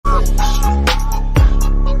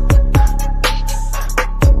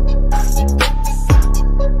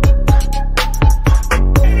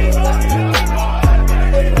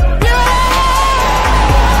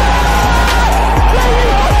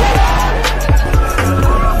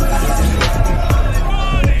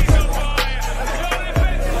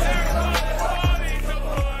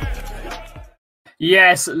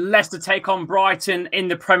Yes, Leicester take on Brighton in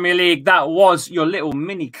the Premier League. That was your little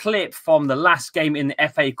mini clip from the last game in the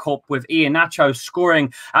FA Cup, with Iheanacho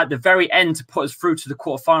scoring at the very end to put us through to the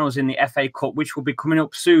quarterfinals in the FA Cup, which will be coming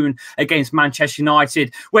up soon against Manchester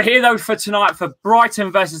United. We're here, though, for tonight for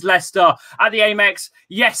Brighton versus Leicester at the Amex.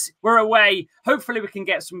 Yes, we're away. Hopefully we can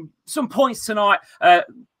get some points tonight.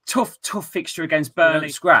 Tough fixture against Burnley.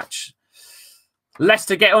 Scratch.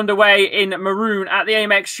 Leicester get underway in maroon at the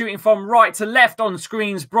Amex, shooting from right to left on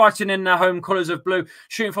screens. Brighton in their home colours of blue,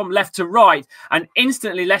 shooting from left to right. And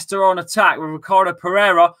instantly Leicester on attack with Ricardo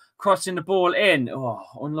Pereira crossing the ball in. Oh,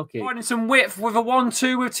 unlucky. Finding some width with a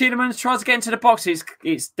 1-2 with Tielemans. Tries to get into the box.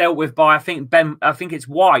 It's dealt with by, I think it's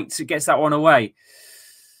White. It gets that one away.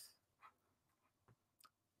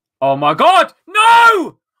 Oh my God!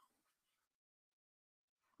 No!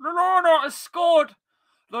 Lallana has scored.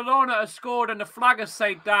 Lallana has scored and the flag has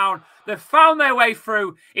stayed down. They've found their way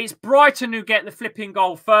through. It's Brighton who get the flipping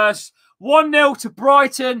goal first. 1-0 to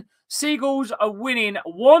Brighton. Seagulls are winning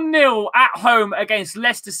 1-0 at home against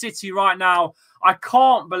Leicester City right now. I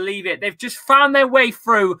can't believe it. They've just found their way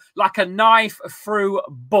through like a knife through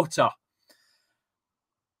butter.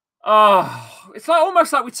 Oh, it's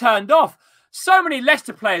almost like we turned off. So many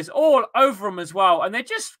Leicester players all over them as well. And they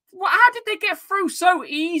just, how did they get through so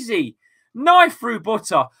easy? Knife through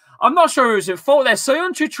butter. I'm not sure who's at fault there.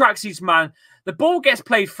 Soyuncu tracks his man. The ball gets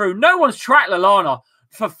played through. No one's tracked Lallana.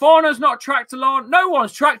 Fofana's not tracked Lallana. No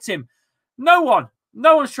one's tracked him. No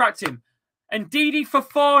one's tracked him. And Didi,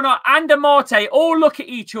 Fofana and Amartey all look at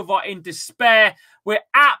each other in despair. We're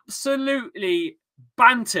absolutely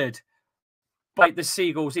bantered by the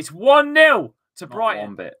Seagulls. It's 1-0 to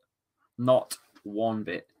Brighton. Not one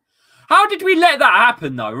bit. How did we let that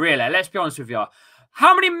happen, though, really? Let's be honest with you.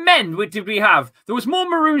 How many men did we have? There was more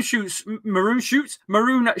maroon shirts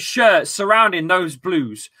surrounding those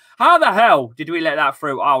blues. How the hell did we let that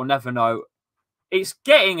through? I'll never know. It's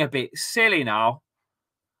getting a bit silly now.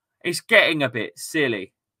 It's getting a bit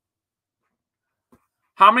silly.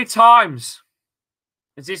 How many times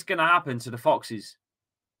is this going to happen to the Foxes?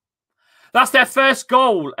 That's their first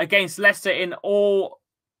goal against Leicester in all,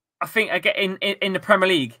 I think, in the Premier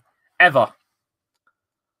League ever.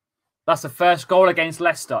 That's the first goal against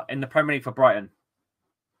Leicester in the Premier League for Brighton.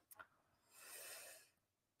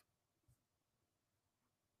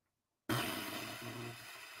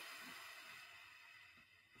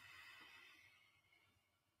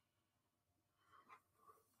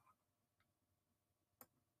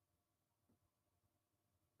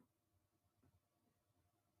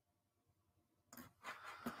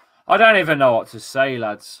 I don't even know what to say,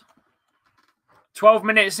 lads. 12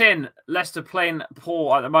 minutes in, Leicester playing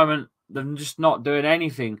poor at the moment. They're just not doing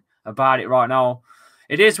anything about it right now.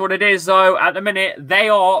 It is what it is, though. At the minute, they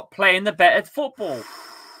are playing the better football.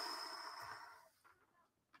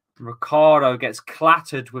 Ricardo gets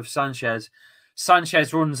clattered with Sanchez.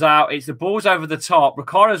 Sanchez runs out. It's the ball's over the top.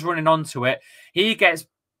 Ricardo's running onto it. He gets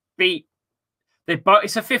beat.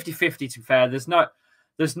 It's a 50-50, to be fair. There's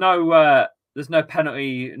no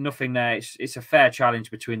penalty, nothing there. It's a fair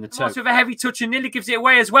challenge between the two. With a heavy touch and nearly gives it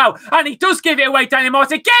away as well. And he does give it away, Daniel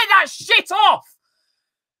Amartey. Get that shit off!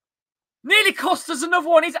 Nearly cost us another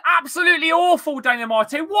one. He's absolutely awful, Daniel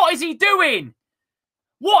Amartey. What is he doing?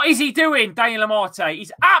 What is he doing, Daniel Amartey?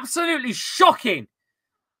 He's absolutely shocking.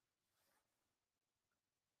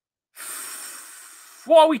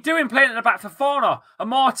 What are we doing playing at the back for Fofana?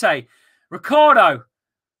 Amartey. Ricardo.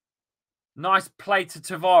 Nice play to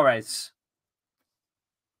Tavares.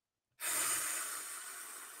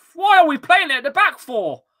 Why are we playing it at the back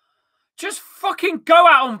for? Just fucking go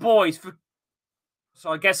at them, boys.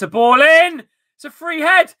 So I guess the ball in. It's a free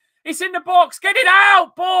head. It's in the box. Get it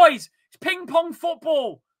out, boys. It's ping-pong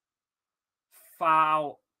football.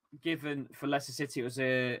 Foul given for Leicester City. It was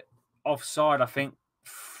offside, I think.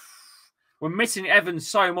 We're missing Evans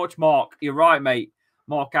so much, Mark. You're right, mate.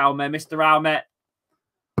 Mark Almer, Mr. Almer.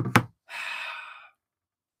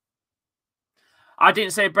 I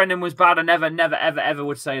didn't say Brendan was bad. I never, ever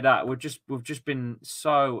would say that. We've just been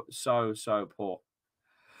so poor.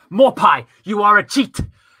 Amartey, you are a cheat.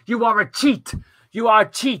 You are a cheat. You are a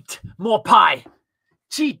cheat. Amartey.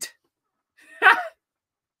 Cheat.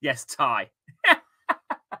 Yes, Ty.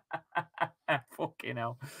 Fucking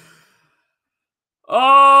hell. Oh,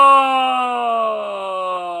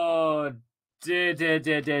 dear.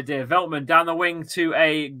 Veltman down the wing to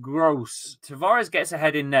a Gross. Tavares gets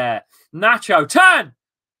ahead in there. Nacho, turn!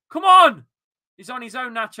 Come on! He's on his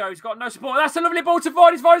own, Nacho. He's got no support. That's a lovely ball to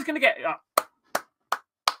Vardy. Vardy's going to get...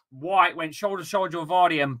 White went shoulder to shoulder with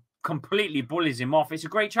Vardy and completely bullies him off. It's a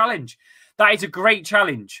great challenge. That is a great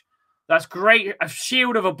challenge. That's great. A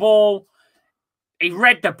shield of a ball. He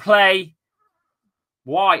read the play.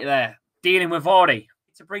 White there, dealing with Vardy.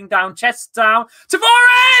 To bring down, chest down.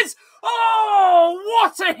 Tavares! Oh,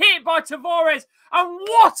 what a hit by Tavares. And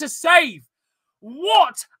what a save.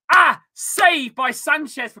 What a save by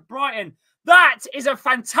Sanchez for Brighton. That is a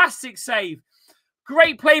fantastic save.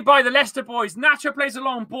 Great play by the Leicester boys. Nacho plays a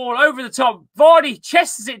long ball over the top. Vardy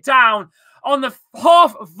chests it down on the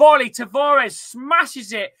half volley. Tavares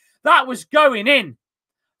smashes it. That was going in.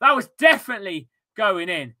 That was definitely going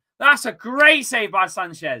in. That's a great save by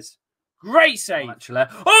Sanchez. Great save. Actually.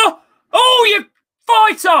 Oh, you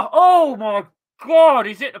fighter. Oh, my God.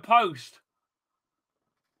 He's hit the post.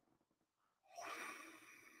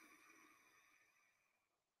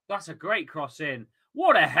 That's a great cross in.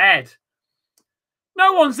 What a head.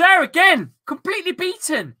 No one's there again. Completely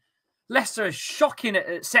beaten. Leicester is shocking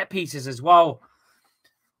at set pieces as well.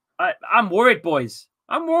 I'm worried, boys.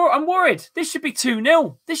 I'm worried. This should be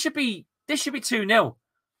 2-0. This should be 2-0.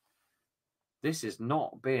 This has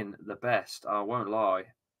not been the best. I won't lie.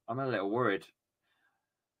 I'm a little worried.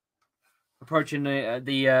 Approaching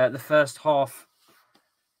the first half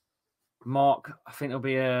mark. I think there'll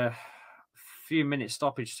be a few minutes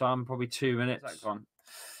stoppage time, probably 2 minutes.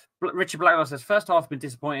 Richard Blackwell says, first half been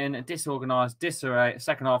disappointing and disorganised, disarray.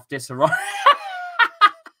 Second half, disarray.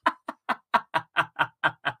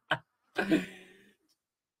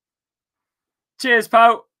 Cheers,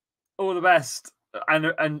 pal. All the best.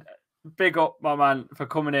 And big up, my man, for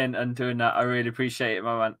coming in and doing that. I really appreciate it,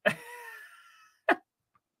 my man.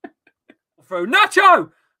 Throw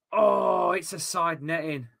Nacho! Oh, it's a side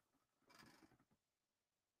netting.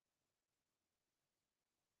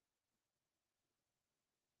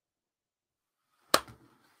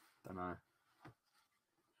 Don't know.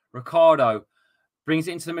 Ricardo brings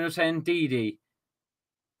it into the middle, saying Didi.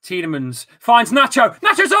 Tielemans finds Nacho.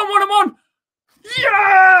 Nacho's on 1-on-1.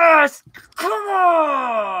 Yes! Come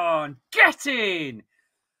on! Get in!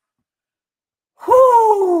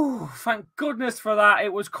 Whoo! Thank goodness for that.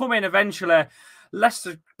 It was coming eventually.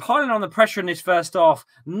 Leicester piling on the pressure in this first half.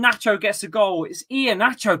 Nacho gets the goal. It's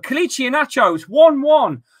Iheanacho. Kelechi Iheanacho. It's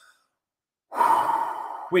 1-1.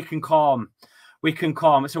 We can calm. We can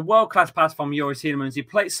calm. It's a world-class pass from Youri Tielemans.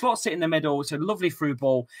 He slots it in the middle. It's a lovely through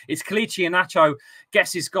ball. It's Kelechi Iheanacho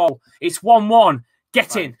gets his goal. It's 1-1.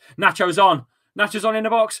 Get in. Nacho's on. Nacho's on in the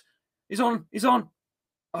box. He's on. He's on.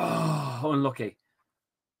 Oh, unlucky.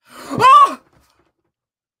 Oh!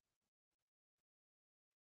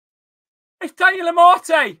 It's Daniel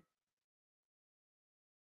Amartey.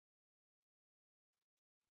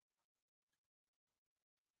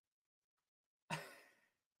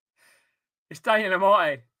 It's Daniel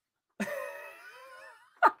Amartey.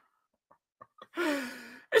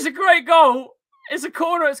 It's a great goal. It's a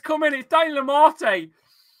corner. It's coming. It's Daniel Amartey.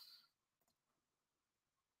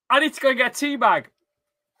 I need to go and get a tea bag.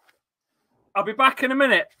 I'll be back in a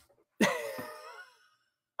minute.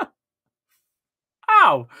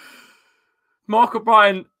 Ow. Mark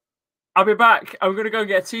O'Brien, I'll be back. I'm going to go and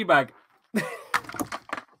get a tea bag.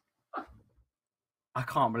 I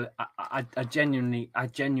can't believe. I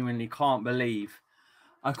genuinely can't believe.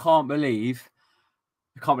 I can't believe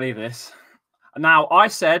this. Now, I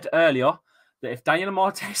said earlier that if Daniel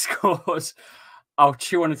Amartey scores, I'll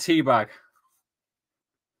chew on a tea bag.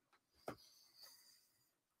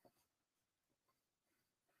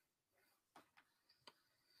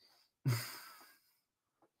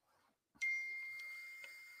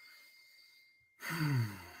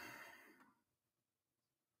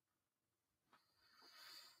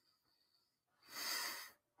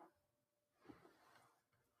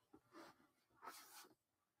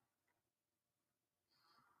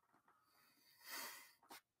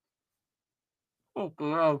 Oh,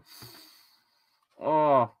 God.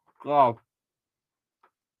 Oh, God.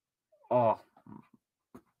 Oh.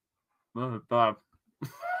 This is bad.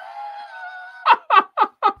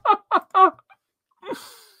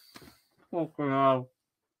 Fucking hell.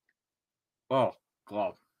 Oh,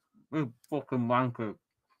 God. You fucking wanker.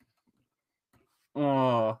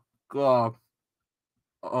 Oh, God.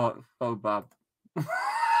 Oh, it's so bad.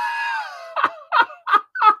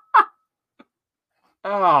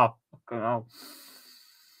 Oh, fucking hell.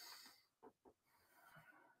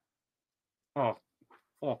 Oh,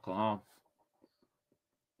 fucking hell.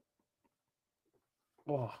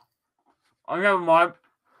 Oh, I never mind.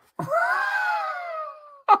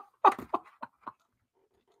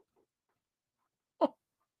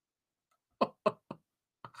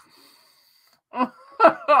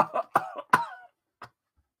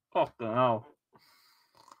 Fucking hell.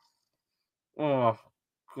 Oh,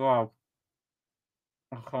 God.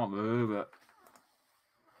 I can't believe it.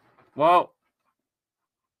 Well,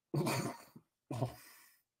 Oh,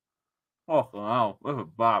 wow, this is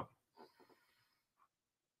bad.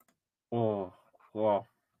 Oh, wow.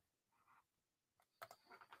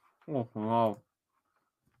 Oh, wow.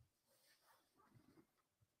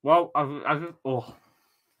 Well, I just, oh.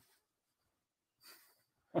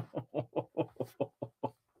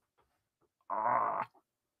 Ah.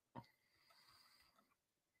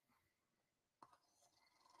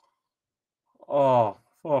 Oh,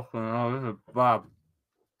 fucking hell, this is bad.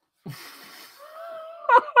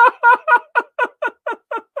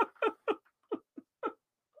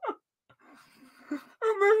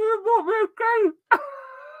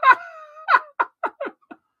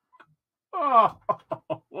 Oh,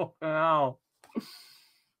 fucking hell.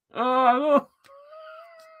 Oh,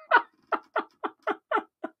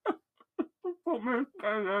 put me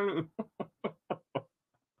in.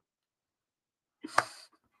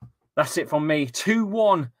 That's it from me.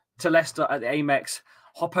 2-1 to Leicester at the Amex.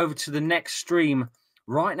 Hop over to the next stream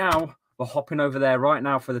right now. We're hopping over there right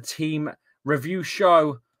now for the team review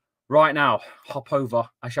show. Right now, hop over.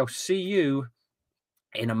 I shall see you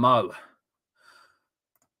in a mo.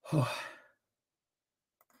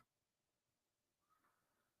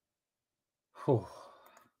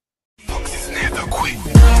 Fox is never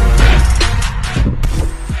quit.